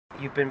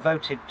You've been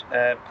voted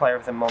Player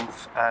of the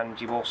Month, and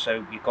you've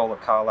also, your goal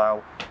at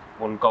Carlisle,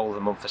 won Goal of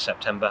the Month for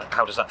September.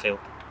 How does that feel?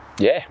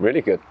 Yeah,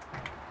 really good.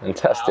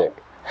 Fantastic.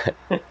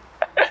 Wow.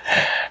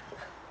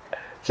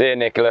 See you,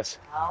 Nicholas.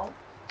 Wow.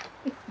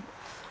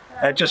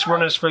 Just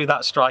run us through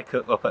that strike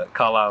up at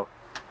Carlisle.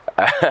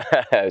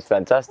 It's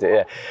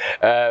fantastic,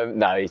 yeah.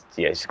 No,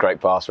 it's a great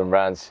pass from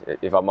Brands.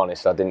 If I'm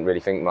honest, I didn't really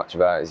think much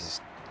about it. It's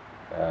just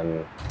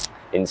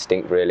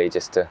instinct, really,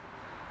 just to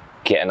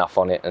get enough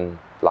on it. And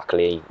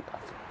luckily,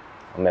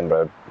 I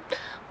remember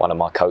one of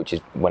my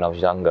coaches when I was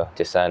younger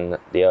just saying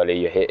that the earlier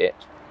you hit it,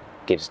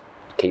 gives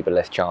keeper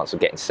less chance of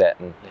getting set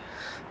and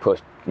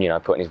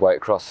putting his weight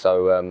across.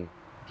 So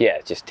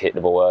yeah, just hit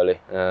the ball early.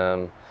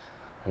 And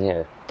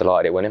yeah,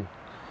 delighted at winning.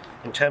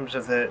 In terms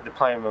of the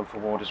Player of the Month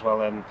award as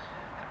well,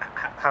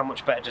 how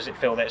much better does it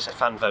feel that it's a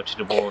fan voted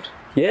award?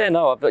 Yeah,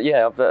 no,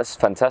 that's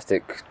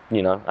fantastic.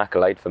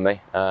 Accolade for me.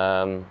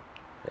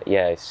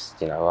 Yeah, it's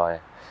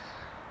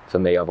for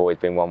me, I've always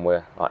been one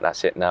where like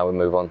that's it. Now we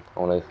move on. I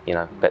want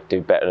to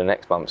do better the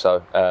next month.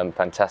 So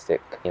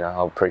fantastic.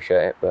 I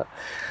appreciate it, but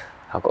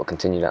I've got to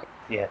continue that.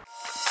 Yeah.